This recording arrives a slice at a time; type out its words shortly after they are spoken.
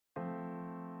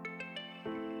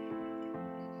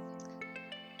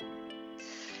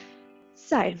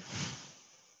So,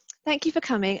 thank you for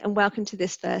coming and welcome to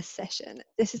this first session.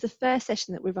 This is the first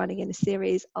session that we're running in a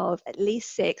series of at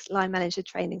least 6 line manager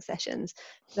training sessions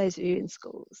for those of you in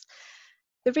schools.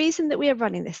 The reason that we are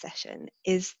running this session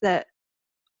is that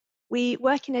we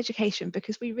work in education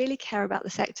because we really care about the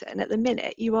sector, and at the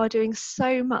minute you are doing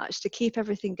so much to keep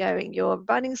everything going. You're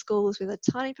running schools with a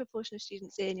tiny proportion of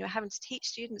students in, you're having to teach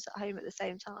students at home at the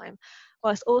same time,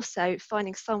 whilst also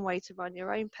finding some way to run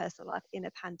your own personal life in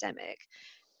a pandemic.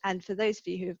 And for those of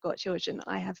you who have got children,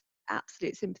 I have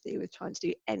absolute sympathy with trying to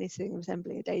do anything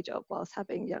resembling a day job whilst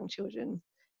having young children.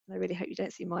 And I really hope you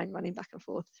don't see mine running back and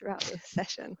forth throughout this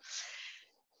session.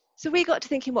 So we got to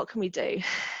thinking, what can we do?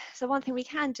 So one thing we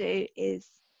can do is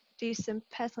do some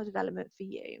personal development for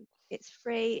you. It's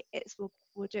free.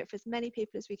 We'll do it for as many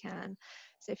people as we can.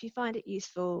 So if you find it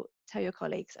useful, tell your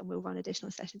colleagues and we'll run additional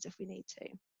sessions if we need to.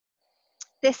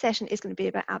 This session is going to be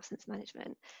about absence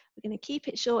management. We're going to keep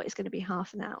it short. It's going to be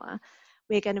half an hour.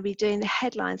 We're going to be doing the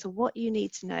headlines of what you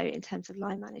need to know in terms of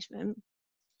line management,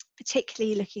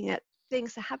 particularly looking at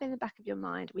things to have in the back of your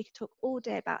mind. We could talk all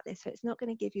day about this, so it's not going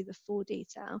to give you the full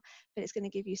detail, but it's going to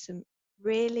give you some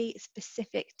really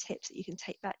specific tips that you can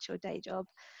take back to your day job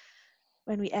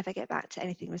when we ever get back to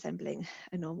anything resembling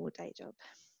a normal day job.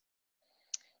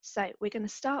 So we're going to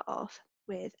start off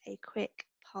with a quick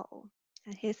poll.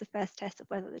 And here's the first test of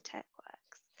whether the tech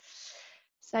works.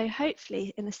 So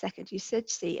hopefully in a second you should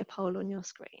see a poll on your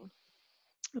screen.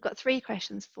 We've got 3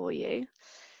 questions for you.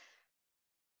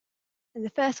 And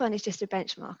the first one is just a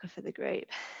benchmarker for the group.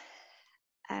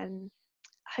 And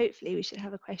hopefully we should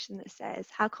have a question that says,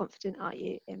 how confident are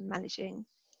you in managing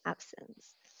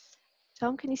absence?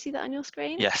 Tom, can you see that on your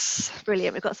screen? Yes.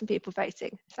 Brilliant, we've got some people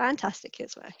voting. Fantastic,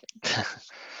 it's working.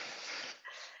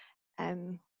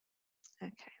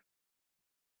 Okay.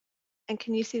 And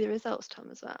can you see the results, Tom,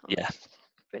 as well? Yeah.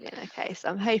 Brilliant. Okay, so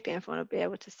I'm hoping everyone will be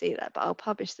able to see that, but I'll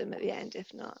publish them at the end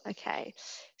if not. Okay,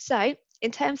 so in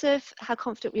terms of how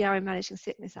confident we are in managing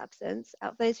sickness absence,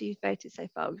 out of those of you who've voted so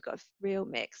far, we've got a real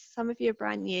mix. Some of you are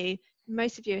brand new,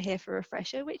 most of you are here for a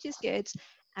refresher, which is good,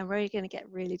 and we're going to get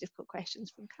really difficult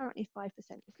questions from currently 5% of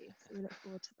you, so we look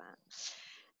forward to that.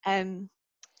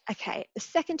 Okay, the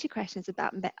second 2 questions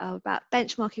are about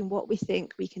benchmarking what we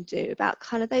think we can do, about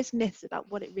kind of those myths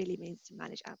about what it really means to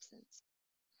manage absence.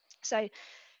 So,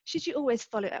 should you always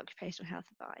follow occupational health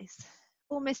advice?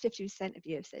 Almost 50% of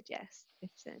you have said yes,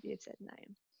 50% of you have said no.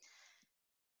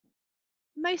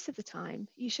 Most of the time,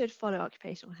 you should follow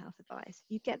occupational health advice.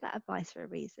 You get that advice for a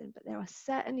reason, but there are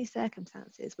certainly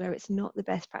circumstances where it's not the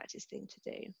best practice thing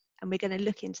to do. And we're going to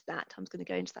look into that. Tom's going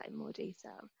to go into that in more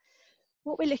detail.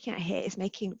 What we're looking at here is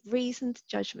making reasoned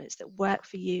judgments that work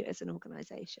for you as an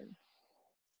organisation.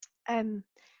 And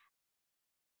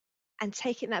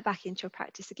taking that back into your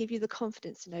practice to give you the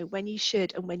confidence to know when you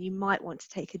should and when you might want to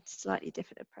take a slightly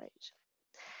different approach.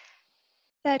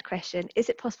 Third question, is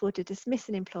it possible to dismiss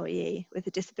an employee with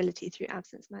a disability through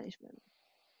absence management?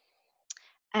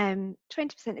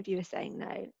 20% of you are saying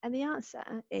no, and the answer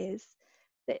is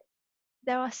that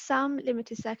there are some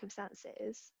limited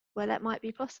circumstances where that might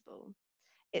be possible.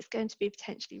 It's going to be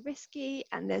potentially risky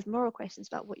and there's moral questions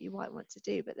about what you might want to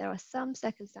do, but there are some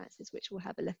circumstances which we'll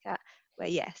have a look at where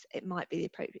yes, it might be the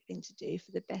appropriate thing to do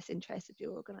for the best interest of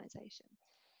your organisation.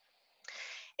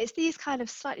 It's these kind of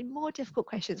slightly more difficult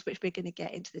questions which we're going to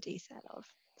get into the detail of.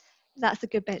 That's a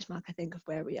good benchmark, I think, of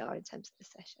where we are in terms of the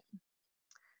session.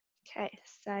 Okay,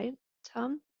 so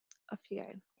Tom, off you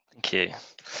go. Thank you.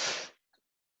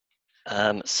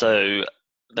 So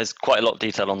there's quite a lot of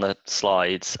detail on the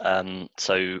slides,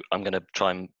 so I'm going to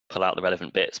try and pull out the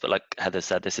relevant bits, but like Heather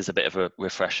said, this is a bit of a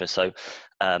refresher, so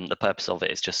the purpose of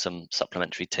it is just some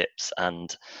supplementary tips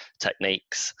and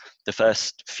techniques. The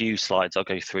first few slides I'll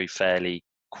go through fairly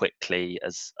quickly,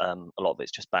 as a lot of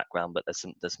it's just background, but there's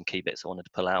some key bits I wanted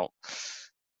to pull out.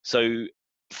 So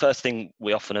first thing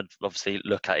we often obviously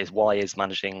look at is, why is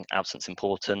managing absence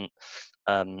important?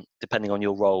 Depending on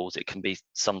your roles, it can be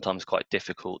sometimes quite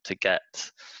difficult to get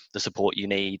the support you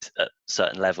need at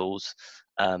certain levels.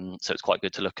 So it's quite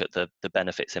good to look at the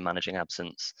benefits in managing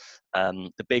absence.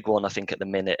 The big one, I think, at the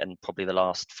minute, and probably the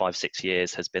last 5-6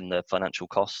 years, has been the financial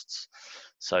costs.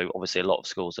 So obviously a lot of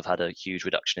schools have had a huge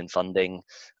reduction in funding.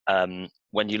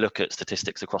 When you look at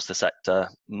statistics across the sector,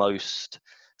 most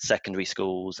secondary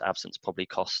schools absence probably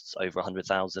costs over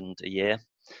 100,000 a year.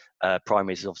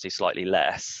 Primaries is obviously slightly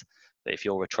less, but if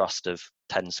you're a trust of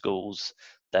 10 schools,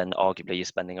 then arguably you're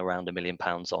spending around £1 million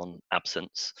on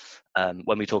absence.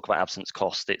 When we talk about absence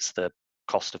cost, it's the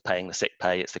cost of paying the sick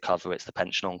pay, it's the cover, it's the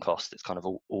pension on cost, it's kind of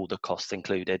all the costs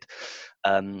included.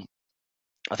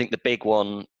 I think the big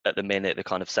one at the minute, the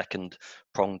kind of second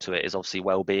prong to it, is obviously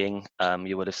well-being.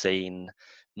 You would have seen,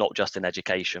 not just in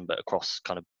education, but across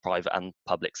kind of private and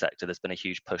public sector, there's been a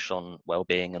huge push on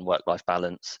well-being and work-life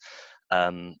balance.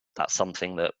 That's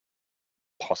something that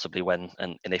possibly when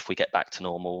and if we get back to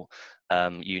normal,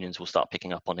 unions will start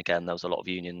picking up on again. There was a lot of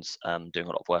unions doing a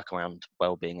lot of work around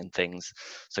well-being and things.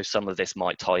 So some of this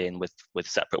might tie in with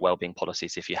separate well-being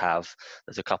policies if you have.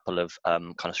 There's a couple of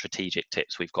kind of strategic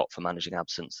tips we've got for managing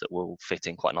absence that will fit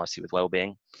in quite nicely with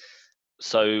well-being.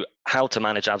 So how to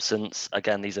manage absence,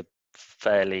 again, these are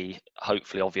fairly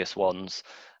hopefully obvious ones.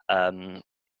 The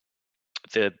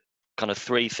kind of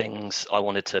three things I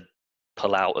wanted to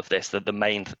pull out of this, that the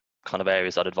main kind of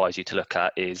areas I'd advise you to look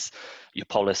at is your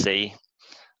policy.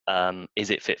 Is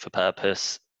it fit for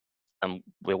purpose? And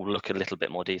we'll look a little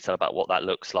bit more detail about what that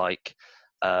looks like.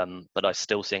 But I'm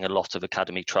still seeing a lot of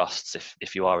academy trusts,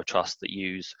 if you are a trust, that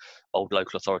use old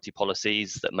local authority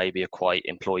policies that maybe are quite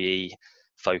employee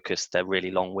focused. They're really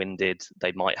long-winded.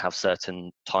 They might have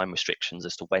certain time restrictions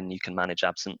as to when you can manage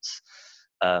absence.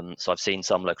 So I've seen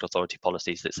some local authority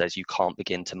policies that says you can't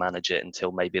begin to manage it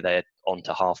until maybe they're on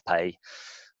to half pay,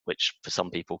 which for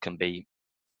some people can be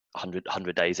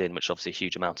 100 days in, which is obviously a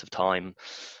huge amount of time.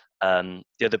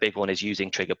 The other big one is using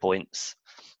trigger points.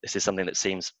 This is something that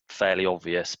seems fairly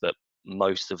obvious, but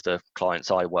most of the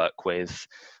clients I work with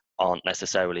aren't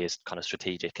necessarily as kind of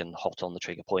strategic and hot on the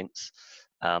trigger points.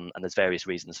 And there's various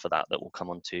reasons for that we'll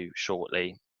come on to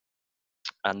shortly.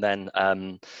 And then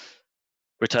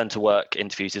return to work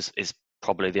interviews is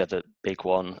probably the other big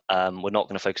one. We're not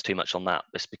going to focus too much on that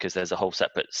just because there's a whole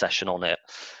separate session on it.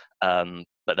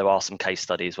 But there are some case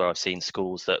studies where I've seen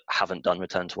schools that haven't done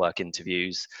return to work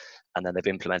interviews, and then they've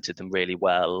implemented them really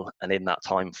well. And in that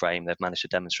time frame, they've managed to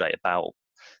demonstrate about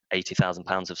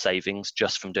 £80,000 of savings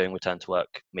just from doing return to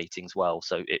work meetings well.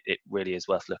 So it really is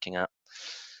worth looking at.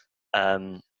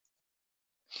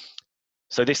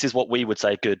 So this is what we would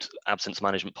say a good absence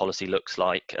management policy looks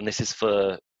like. And this is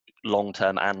for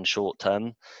long-term and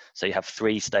short-term. So you have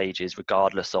 3 stages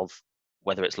regardless of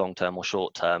whether it's long-term or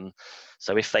short-term.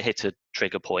 So if they hit a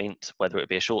trigger point, whether it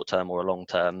be a short-term or a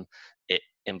long-term, it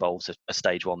involves a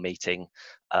stage 1 meeting.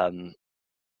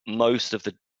 Most of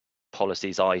the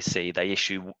policies I see, they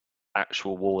issue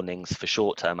actual warnings for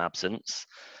short-term absence.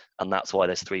 And that's why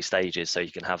there's 3 stages. So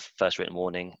you can have first written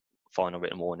warning, final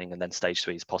written warning, and then stage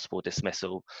 3 is possible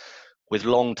dismissal. With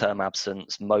long-term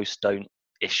absence, most don't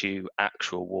issue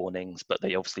actual warnings, but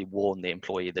they obviously warn the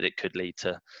employee that it could lead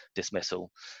to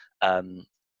dismissal.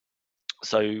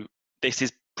 So this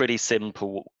is pretty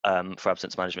simple for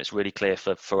absence management. It's really clear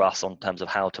for us on terms of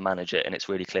how to manage it, and it's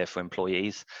really clear for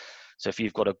employees. So if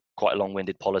you've got quite a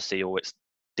long-winded policy, or it's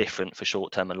different for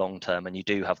short-term and long-term, and you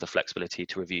do have the flexibility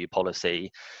to review your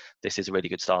policy, this is a really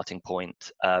good starting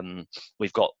point.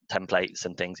 We've got templates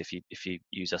and things. If you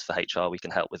use us for HR, we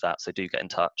can help with that. So do get in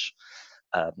touch.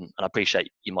 And I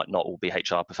appreciate you might not all be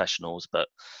HR professionals, but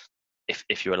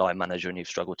if you're a line manager and you've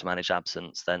struggled to manage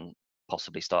absence, then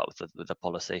possibly start with the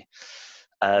policy.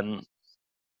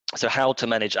 So how to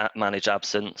manage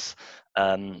absence.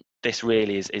 This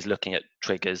really is looking at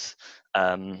triggers,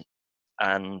 and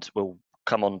we'll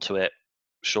come on to it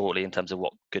shortly in terms of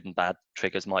what good and bad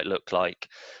triggers might look like.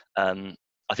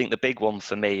 I think the big one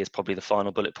for me is probably the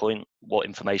final bullet point. What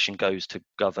information goes to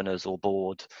governors or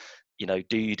board?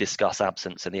 Do you discuss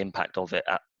absence and the impact of it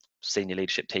at senior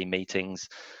leadership team meetings?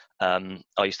 I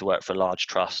used to work for a large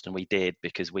trust, and we did,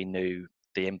 because we knew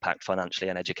the impact financially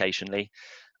and educationally.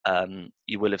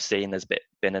 You will have seen there's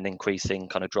been an increasing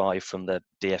kind of drive from the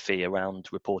DfE around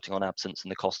reporting on absence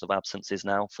and the cost of absences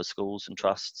now for schools and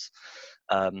trusts,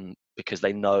 because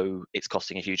they know it's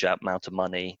costing a huge amount of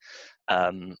money.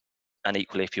 And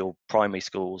equally, if your primary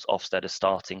schools, Ofsted are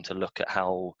starting to look at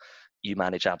how you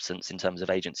manage absence in terms of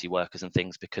agency workers and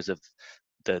things, because of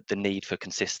the need for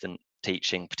consistent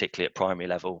teaching, particularly at primary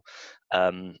level.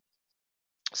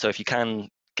 So if you can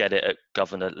get it at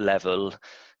governor level,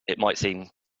 it might seem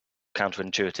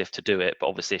counterintuitive to do it, but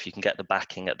obviously if you can get the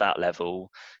backing at that level,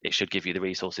 it should give you the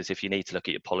resources if you need to look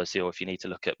at your policy, or if you need to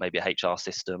look at maybe a HR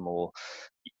system, or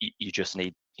you just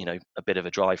need a bit of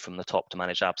a drive from the top to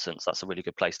manage absence. That's a really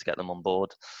good place to get them on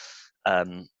board.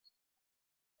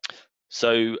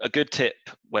 So a good tip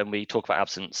when we talk about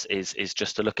absence is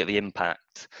just to look at the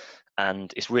impact.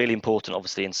 And it's really important,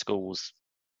 obviously, in schools,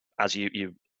 as you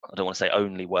I don't want to say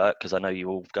only work, because I know you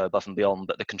all go above and beyond,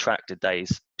 but the contracted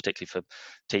days, particularly for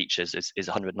teachers, is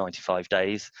 195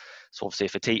 days. So obviously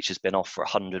if a teacher's been off for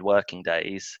 100 working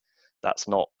days, that's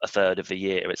not a third of the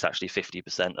year, it's actually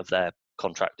 50% of their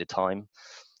contracted time.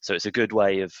 So it's a good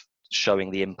way of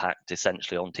showing the impact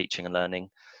essentially on teaching and learning.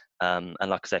 And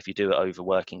like I say, if you do it over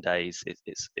working days,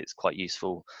 it's quite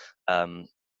useful.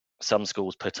 Some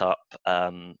schools put up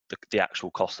the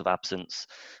actual cost of absence.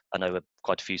 I know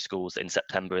quite a few schools in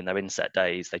September in their inset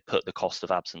days, they put the cost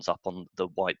of absence up on the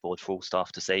whiteboard for all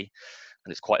staff to see.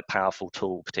 And it's quite a powerful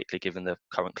tool, particularly given the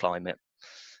current climate.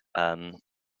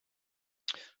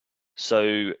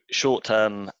 So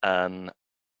short-term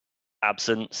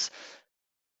absence,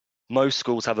 most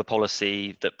schools have a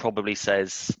policy that probably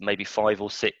says maybe 5 or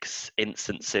 6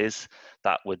 instances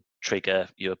that would trigger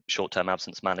your short-term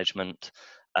absence management.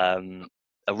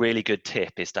 A really good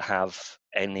tip is to have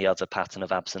any other pattern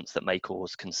of absence that may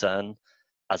cause concern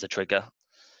as a trigger.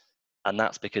 And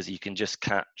that's because you can just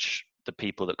catch the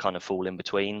people that kind of fall in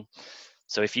between.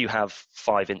 So if you have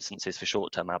 5 instances for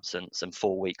short-term absence and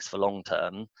 4 weeks for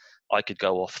long-term, I could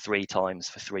go off 3 times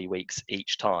for 3 weeks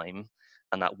each time,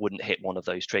 and that wouldn't hit one of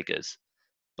those triggers.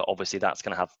 But obviously that's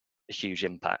going to have a huge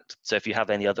impact. So if you have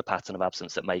any other pattern of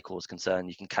absence that may cause concern,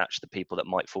 you can catch the people that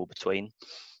might fall between.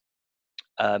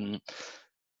 The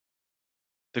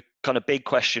kind of big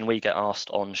question we get asked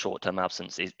on short-term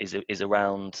absence is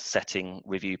around setting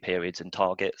review periods and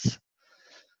targets.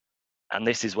 And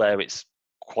this is where it's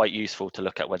quite useful to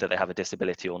look at whether they have a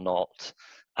disability or not.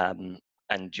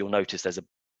 And you'll notice there's a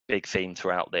big theme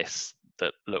throughout this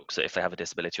that looks at if they have a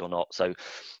disability or not. So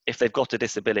if they've got a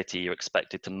disability, you're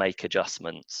expected to make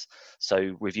adjustments.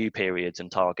 So review periods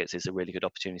and targets is a really good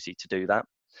opportunity to do that.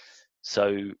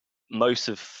 So most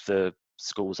of the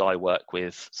schools I work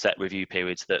with set review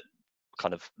periods that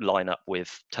kind of line up with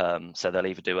term. So they'll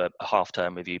either do a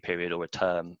half-term review period or a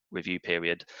term review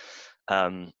period.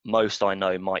 Most I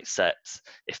know might set,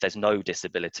 if there's no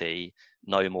disability,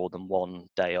 no more than 1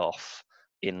 day off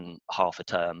in half a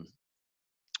term.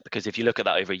 Because if you look at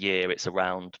that over a year, it's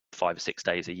around 5 or 6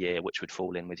 days a year, which would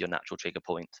fall in with your natural trigger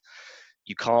point.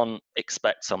 You can't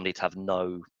expect somebody to have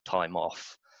no time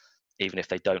off, even if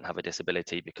they don't have a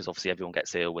disability, because obviously everyone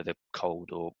gets ill with a cold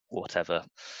or whatever.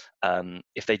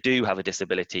 If they do have a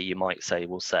disability, you might say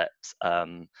we'll set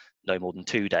no more than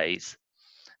 2 days,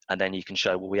 and then you can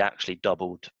show, well, we actually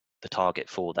doubled the target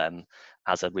for them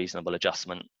as a reasonable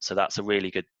adjustment. So that's a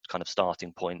really good kind of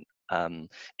starting point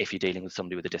if you're dealing with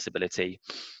somebody with a disability.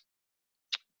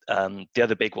 The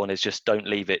other big one is just don't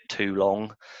leave it too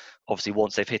long. Obviously,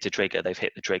 once they've hit a trigger, they've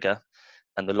hit the trigger,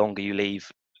 and the longer you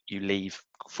leave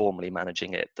formally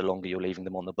managing it, the longer you're leaving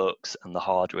them on the books, and the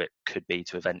harder it could be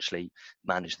to eventually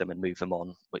manage them and move them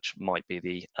on, which might be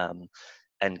the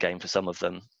end game for some of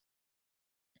them.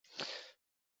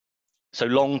 So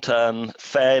long term,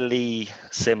 fairly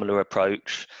similar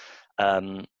approach.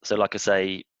 So like I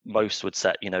say, most would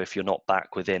set, if you're not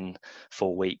back within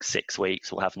 4 weeks, 6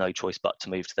 weeks, we'll have no choice but to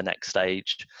move to the next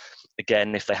stage.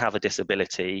 Again, if they have a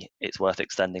disability, it's worth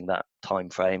extending that time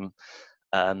frame.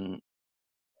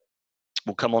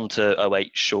 We'll come on to OH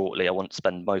shortly. I won't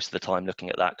spend most of the time looking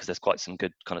at that because there's quite some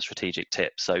good kind of strategic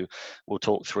tips. So we'll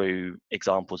talk through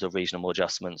examples of reasonable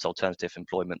adjustments, alternative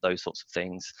employment, those sorts of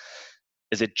things.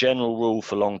 As a general rule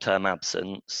for long-term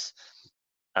absence,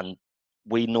 and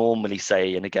we normally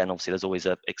say, and again, obviously there's always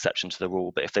an exception to the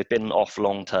rule, but if they've been off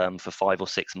long-term for 5 or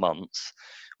 6 months,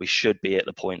 we should be at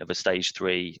the point of a stage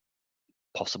 3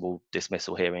 possible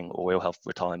dismissal hearing or ill health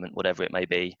retirement, whatever it may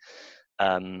be.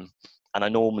 And I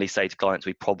normally say to clients,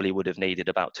 we probably would have needed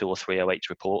about 2 or 3 OH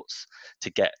reports to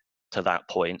get to that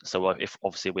point. So if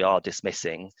obviously we are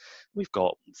dismissing, we've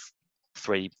got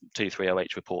 2, 3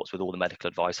 OH reports with all the medical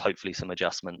advice, hopefully some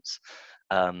adjustments.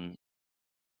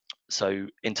 So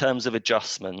in terms of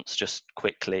adjustments, just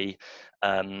quickly,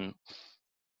 again,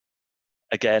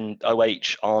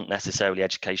 OH aren't necessarily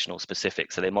educational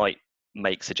specific, so they might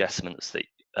make suggestions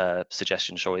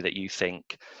that you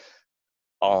think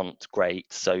aren't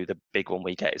great. So the big one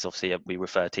we get is obviously we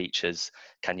refer teachers,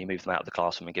 can you move them out of the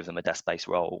classroom and give them a desk-based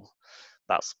role?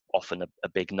 That's often a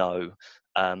big no.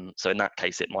 So in that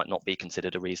case, it might not be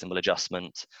considered a reasonable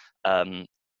adjustment.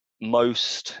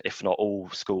 Most, if not all,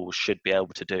 schools should be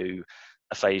able to do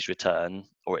a phased return,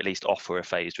 or at least offer a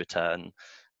phased return,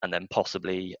 and then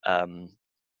possibly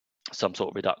some sort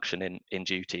of reduction in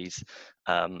duties,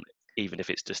 even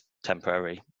if it's just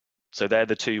temporary. So they're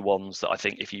the 2 ones that I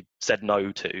think if you said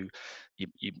no to,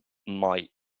 you might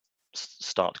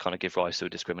start to kind of give rise to a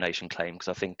discrimination claim, because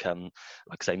I think,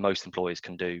 like I say, most employers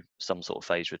can do some sort of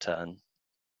phased return.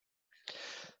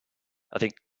 I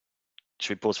think,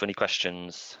 should we pause for any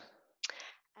questions?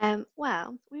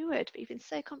 Well, we would, but you've been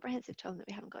so comprehensive, Tom, that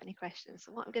we haven't got any questions.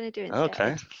 So what I'm going to do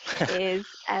instead is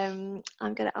I'm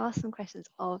going to ask some questions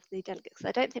of the delegates.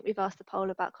 I don't think we've asked the poll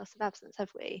about cost of absence,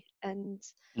 have we? And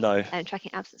no.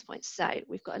 Tracking absence points. So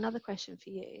we've got another question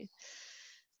for you,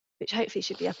 which hopefully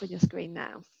should be up on your screen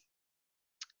now.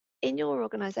 in your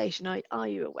organisation, are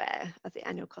you aware of the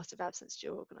annual cost of absence to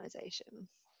your organisation?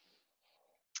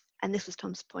 And this was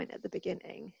Tom's point at the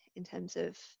beginning in terms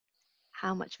of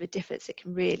how much of a difference it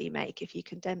can really make if you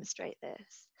can demonstrate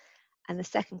this. And the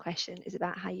second question is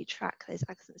about how you track those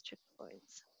absence trigger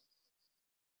points.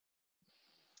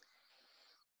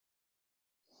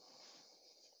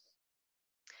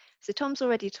 So Tom's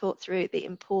already talked through the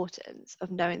importance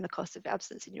of knowing the cost of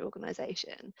absence in your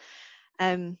organisation.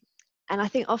 And I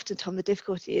think often, Tom, the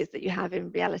difficulty is that you have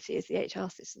in reality is the HR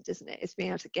system, isn't it? Is being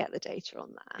able to get the data on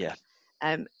that. Yeah.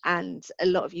 And a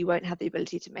lot of you won't have the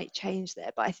ability to make change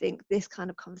there. But I think this kind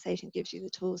of conversation gives you the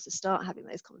tools to start having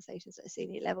those conversations at a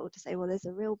senior level to say, well, there's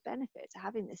a real benefit to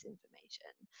having this information.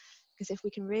 Because if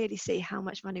we can really see how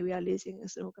much money we are losing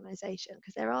as an organisation,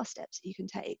 because there are steps that you can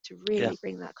take to really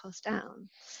bring that cost down.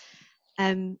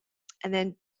 And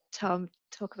then, Tom,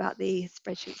 talk about the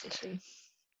spreadsheets issue.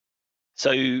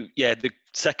 So yeah, the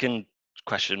second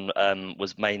question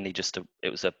was mainly it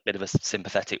was a bit of a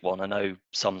sympathetic one. I know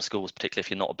some schools, particularly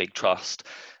if you're not a big trust,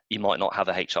 you might not have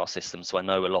a HR system. So I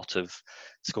know a lot of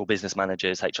school business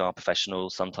managers, HR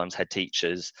professionals, sometimes head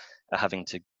teachers are having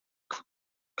to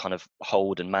kind of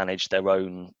hold and manage their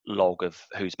own log of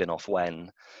who's been off when.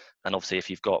 And obviously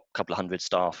if you've got a couple of hundred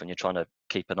staff and you're trying to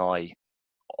keep an eye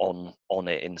on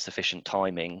it in sufficient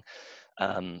timing,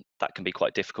 that can be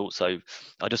quite difficult. So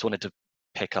I just wanted to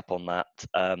pick up on that,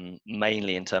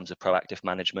 mainly in terms of proactive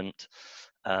management.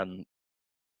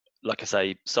 Like I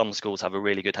say, some schools have a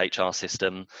really good HR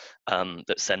system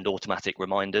that send automatic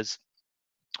reminders.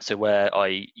 So where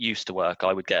I used to work,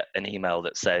 I would get an email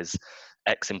that says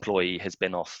X employee has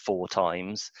been off 4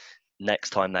 times.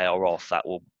 Next time they are off, that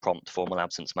will prompt formal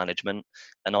absence management.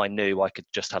 And I knew I could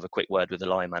just have a quick word with the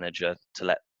line manager to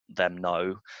let them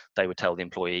know. They would tell the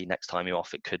employee, next time you're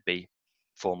off, it could be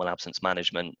formal absence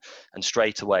management. And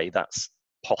straight away, that's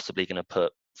possibly going to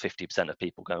put 50% of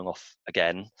people going off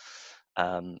again.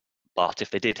 But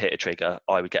if they did hit a trigger,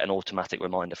 I would get an automatic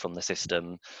reminder from the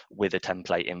system with a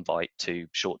template invite to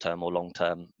short-term or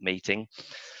long-term meeting.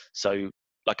 So,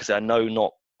 like I said, I know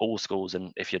not all schools,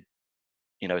 and if you're,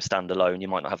 a standalone, you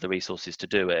might not have the resources to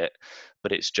do it.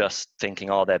 But it's just thinking: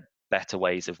 are there better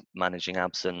ways of managing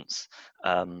absence?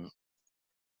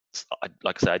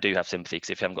 Like I say, I do have sympathy, because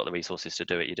if you haven't got the resources to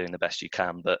do it, you're doing the best you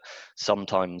can. But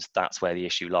sometimes that's where the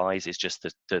issue lies, is just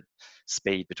the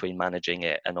speed between managing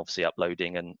it and obviously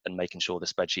uploading and making sure the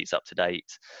spreadsheet's up to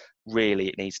date. Really,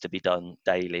 it needs to be done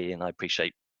daily, and I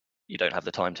appreciate you don't have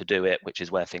the time to do it, which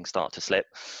is where things start to slip.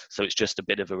 So it's just a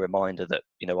bit of a reminder that,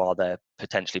 are there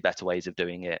potentially better ways of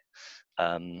doing it?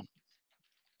 I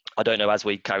don't know, as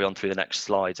we carry on through the next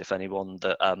slides, if anyone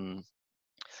that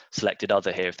selected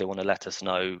other here, if they want to let us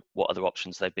know what other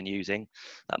options they've been using,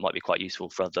 that might be quite useful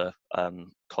for other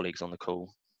colleagues on the call.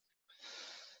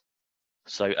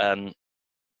 So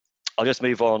I'll just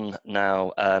move on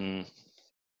now.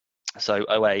 So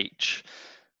OH,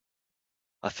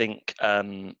 I think,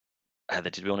 Heather,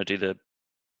 did we want to do the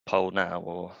poll now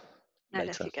or No, later?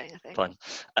 let's keep going, I think.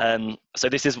 Fine. So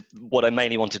this is what I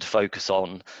mainly wanted to focus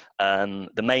on.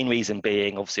 The main reason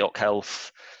being, obviously, Occ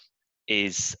Health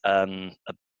is a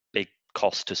big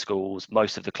cost to schools.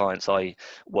 Most of the clients I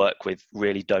work with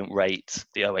really don't rate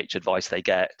the OH advice they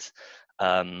get.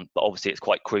 But obviously it's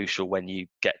quite crucial when you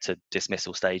get to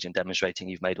dismissal stage and demonstrating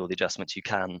you've made all the adjustments you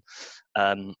can.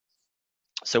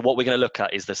 So what we're going to look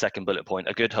at is the second bullet point.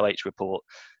 A good OH report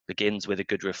begins with a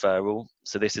good referral.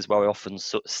 So this is where I often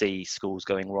see schools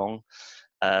going wrong.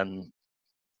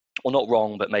 Or not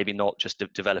wrong, but maybe not just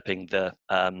developing the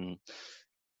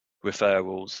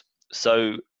referrals.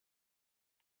 So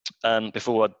I'll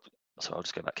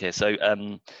just go back here. So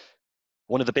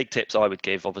one of the big tips I would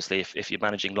give, obviously, if you're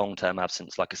managing long-term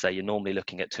absence, like I say, you're normally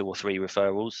looking at 2 or 3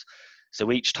 referrals.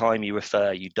 So each time you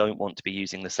refer, you don't want to be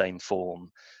using the same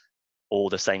form or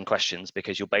the same questions,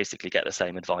 because you'll basically get the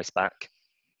same advice back.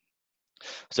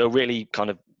 So a really kind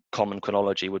of common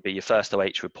chronology would be your first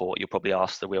OH report. You'll probably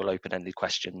ask the real open-ended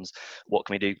questions. What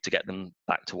can we do to get them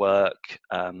back to work?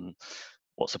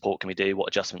 What support can we do? What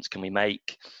adjustments can we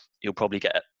make? You'll probably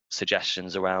get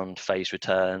suggestions around phase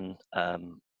return,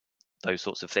 those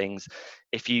sorts of things.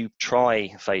 If you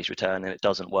try phase return and it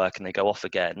doesn't work and they go off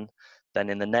again, then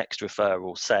in the next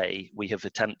referral, say, we have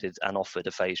attempted and offered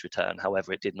a phase return,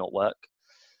 however, it did not work.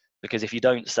 Because if you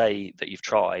don't say that you've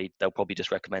tried, they'll probably just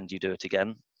recommend you do it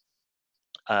again.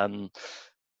 And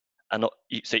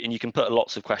you can put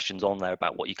lots of questions on there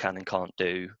about what you can and can't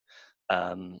do,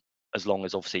 as long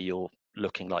as obviously you're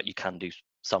looking like you can do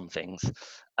some things.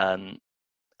 And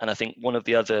I think one of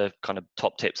the other kind of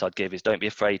top tips I'd give is don't be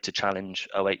afraid to challenge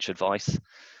OH advice.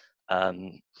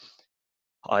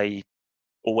 I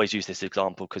always use this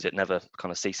example because it never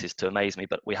kind of ceases to amaze me,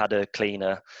 but we had a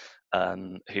cleaner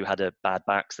who had a bad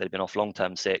back, so they'd been off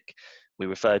long-term sick. We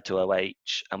referred to OH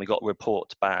and we got a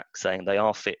report back saying they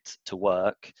are fit to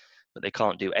work, but they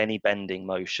can't do any bending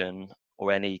motion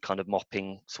or any kind of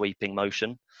mopping, sweeping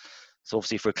motion. So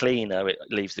obviously for a cleaner, it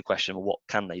leaves the question, well, what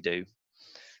can they do?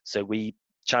 So we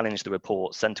challenged the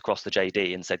report, sent across the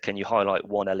JD and said, can you highlight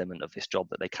one element of this job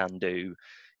that they can do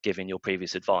given your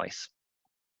previous advice?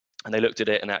 And they looked at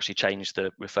it and actually changed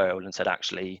the referral and said,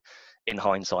 actually, in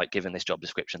hindsight, given this job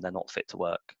description, they're not fit to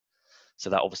work. So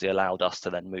that obviously allowed us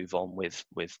to then move on with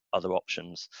other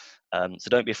options. So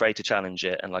don't be afraid to challenge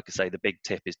it. And like I say, the big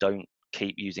tip is don't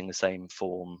keep using the same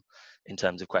form in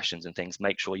terms of questions and things.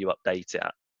 Make sure you update it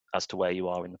as to where you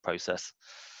are in the process.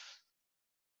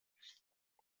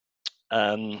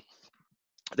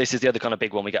 This is the other kind of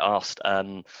big one we get asked.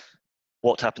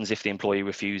 What happens if the employee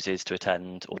refuses to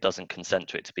attend or doesn't consent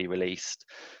to it to be released?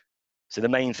 So the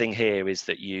main thing here is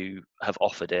that you have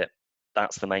offered it.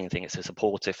 That's the main thing. It's a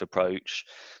supportive approach.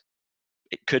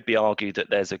 It could be argued that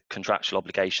there's a contractual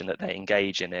obligation that they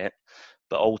engage in it,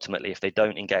 but ultimately if they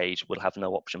don't engage, we'll have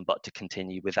no option but to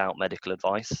continue without medical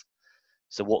advice.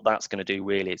 So what that's going to do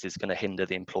really is it's going to hinder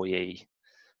the employee.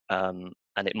 And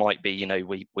it might be,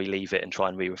 we leave it and try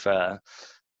and re-refer.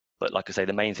 But like I say,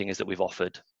 the main thing is that we've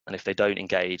offered, and if they don't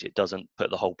engage, it doesn't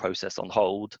put the whole process on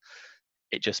hold.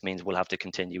 It just means we'll have to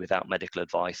continue without medical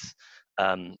advice.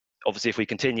 Obviously, if we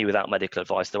continue without medical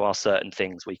advice, there are certain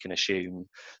things we can assume,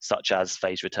 such as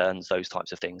phase returns, those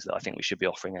types of things that I think we should be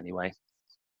offering anyway.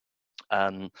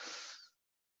 So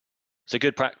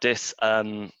good practice.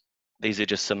 These are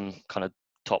just some kind of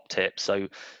top tips. So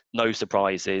no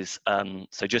surprises.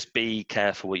 So just be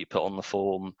careful what you put on the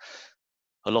form.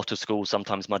 A lot of schools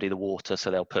sometimes muddy the water,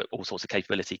 so they'll put all sorts of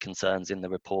capability concerns in the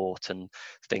report and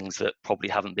things that probably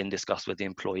haven't been discussed with the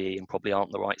employee and probably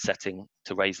aren't the right setting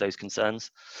to raise those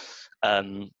concerns.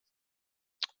 One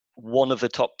of the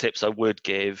top tips I would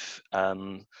give,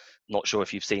 not sure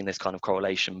if you've seen this kind of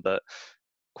correlation, but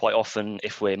quite often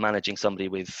if we're managing somebody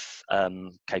with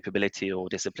capability or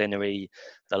disciplinary,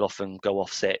 they'll often go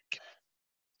off sick.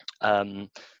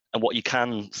 And what you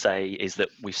can say is that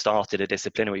we've started a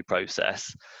disciplinary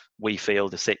process. We feel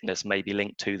the sickness may be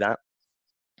linked to that.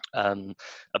 A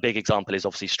big example is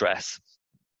obviously stress.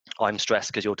 I'm stressed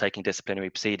because you're taking disciplinary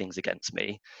proceedings against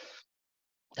me.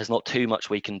 There's not too much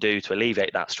we can do to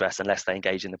alleviate that stress unless they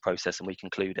engage in the process and we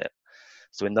conclude it.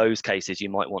 So in those cases, you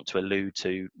might want to allude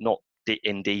to, not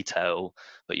in detail,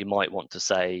 but you might want to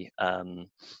say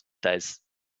there's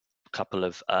a couple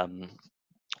of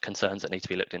concerns that need to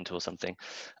be looked into or something.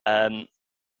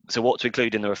 So what to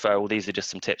include in the referral, these are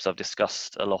just some tips. I've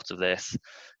discussed a lot of this.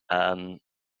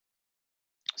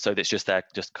 So that's just there,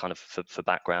 just kind of for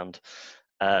background.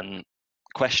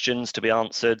 Questions to be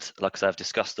answered. Like I said, I've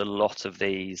discussed a lot of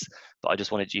these, but I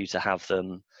just wanted you to have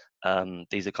them.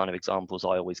 These are kind of examples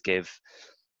I always give.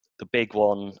 The big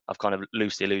one, I've kind of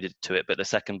loosely alluded to it, but the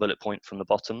second bullet point from the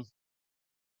bottom,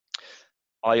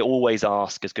 I always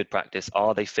ask as good practice,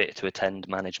 are they fit to attend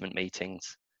management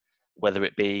meetings? Whether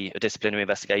it be a disciplinary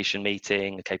investigation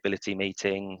meeting, a capability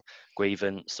meeting,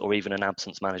 grievance, or even an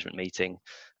absence management meeting,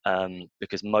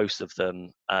 because most of them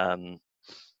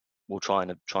will try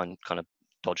and kind of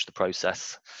dodge the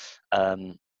process.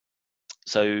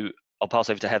 So I'll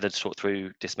pass over to Heather to talk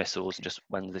through dismissals and just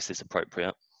when this is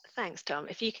appropriate. Thanks, Tom.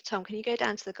 If you could, Tom, can you go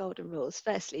down to the golden rules?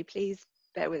 Firstly, please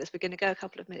bear with us. We're going to go a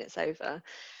couple of minutes over.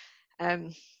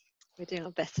 We're doing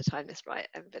our best to time this right,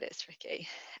 but it's tricky.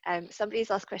 Somebody's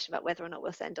asked a question about whether or not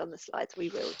we'll send on the slides. We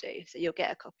will do. So you'll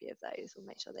get a copy of those. We'll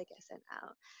make sure they get sent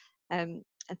out. And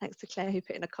thanks to Claire who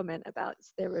put in a comment about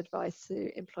their advice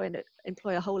to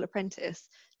employ a whole apprentice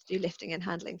to do lifting and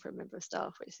handling for a member of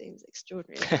staff, which seems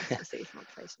extraordinary to see from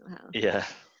occupational health. Yeah.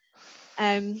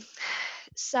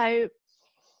 So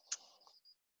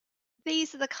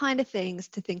these are the kind of things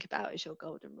to think about as your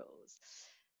golden rules.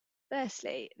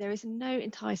 Firstly, there is no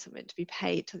entitlement to be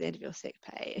paid till the end of your sick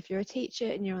pay. If you're a teacher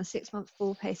and you're on 6 months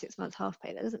full pay, 6 months half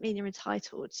pay, that doesn't mean you're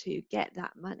entitled to get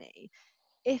that money.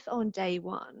 If on day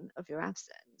one of your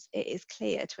absence, it is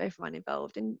clear to everyone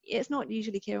involved, and it's not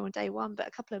usually clear on day one, but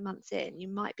a couple of months in, you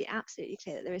might be absolutely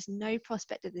clear that there is no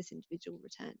prospect of this individual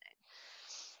returning.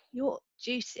 Your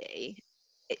duty,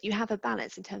 you have a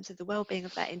balance in terms of the well-being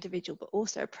of that individual, but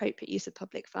also appropriate use of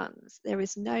public funds. There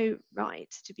is no right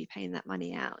to be paying that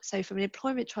money out. So from an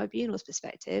employment tribunal's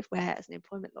perspective, where as an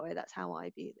employment lawyer, that's how I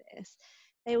view this,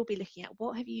 they will be looking at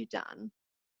what have you done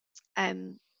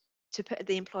to put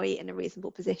the employee in a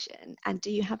reasonable position, and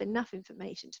do you have enough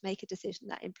information to make a decision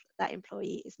that that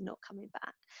employee is not coming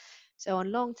back. So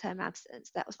on long-term absence,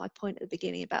 that was my point at the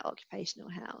beginning about occupational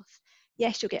health.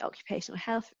 Yes, you'll get occupational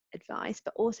health advice,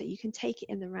 but also you can take it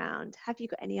in the round. Have you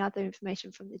got any other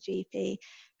information from the GP?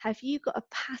 Have you got a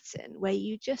pattern where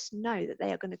you just know that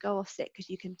they are going to go off sick because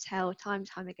you can tell time and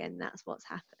time again that's what's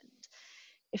happened?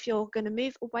 If you're going to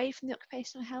move away from the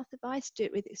occupational health advice, do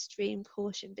it with extreme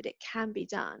caution, but it can be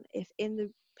done if in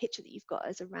the picture that you've got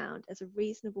as a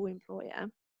reasonable employer,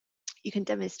 you can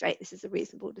demonstrate this is a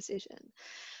reasonable decision.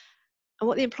 And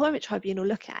what the Employment Tribunal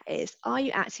look at is, are you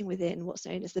acting within what's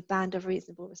known as the band of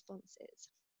reasonable responses?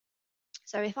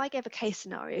 So if I gave a case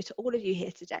scenario to all of you here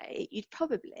today, you'd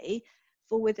probably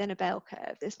fall within a bell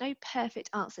curve. There's no perfect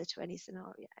answer to any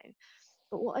scenario.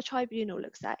 But what a tribunal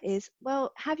looks at is,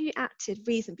 well, have you acted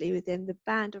reasonably within the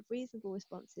band of reasonable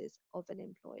responses of an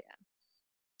employer?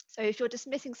 So if you're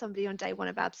dismissing somebody on day one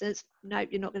of absence, no,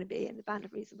 you're not going to be in the band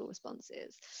of reasonable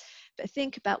responses. But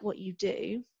think about what you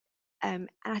do.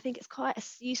 And I think it's quite a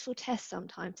useful test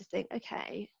sometimes to think,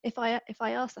 okay, if I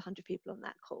asked 100 people on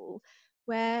that call,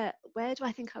 where do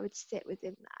I think I would sit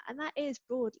within that? And that is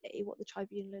broadly what the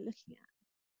tribunal are looking at.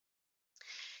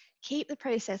 Keep the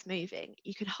process moving.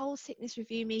 You can hold sickness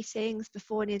review meetings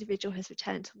before an individual has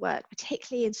returned to work,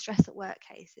 particularly in stress at work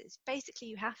cases. Basically,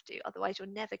 you have to, otherwise you're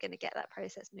never going to get that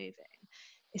process moving.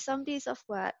 If somebody's off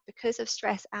work because of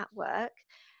stress at work,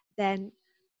 then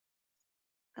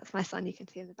that's my son you can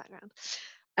see in the background.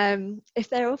 If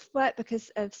they're off work because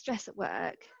of stress at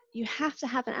work, you have to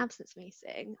have an absence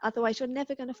meeting, otherwise you're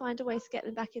never going to find a way to get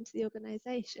them back into the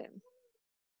organisation.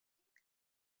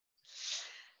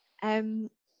 The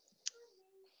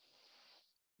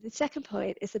second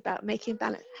point is about making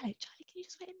balance. Hello, Charlie, can you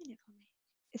just wait a minute for me?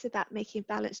 It's about making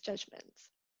balanced judgments.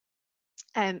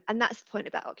 And that's the point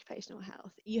about occupational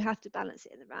health. You have to balance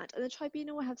it in the round, and the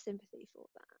tribunal will have sympathy for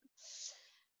that.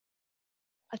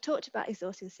 I've talked about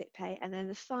exhausting sick pay, and then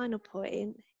the final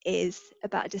point is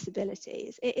about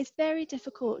disabilities. It is very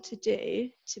difficult to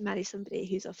do to manage somebody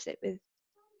who's off sick with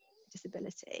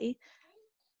disability.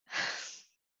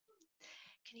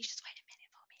 Can you just wait a minute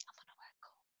for me? I'm on a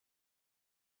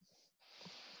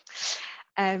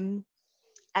work call.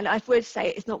 And I would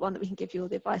say it's not one that we can give you all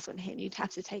the advice on here. You'd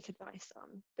have to take advice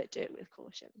on, but do it with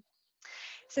caution.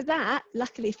 So that,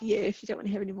 luckily for you, if you don't want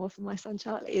to hear any more from my son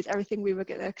Charlie, is everything we were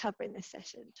going to cover in this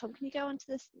session. Tom, can you go on to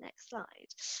this next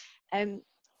slide?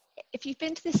 If you've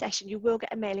been to this session, you will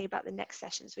get a mailing about the next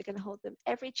sessions. We're going to hold them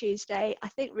every Tuesday, I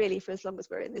think really for as long as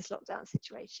we're in this lockdown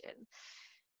situation.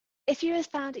 If you have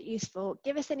found it useful,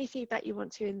 give us any feedback you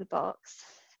want to in the box.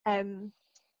 And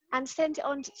send it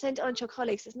on to your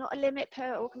colleagues. There's not a limit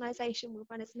per organisation. We'll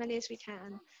run as many as we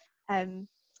can.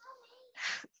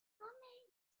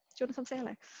 Do you want to come say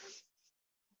hello?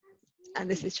 And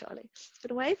this is Charlie.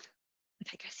 Spin a wave.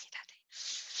 Okay, go see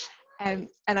Daddy.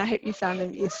 And I hope you found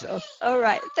them useful. All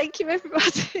right, thank you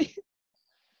everybody.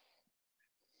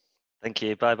 Thank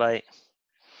you. Bye bye.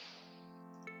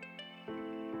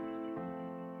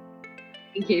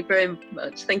 Thank you very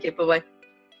much. Thank you. Bye bye.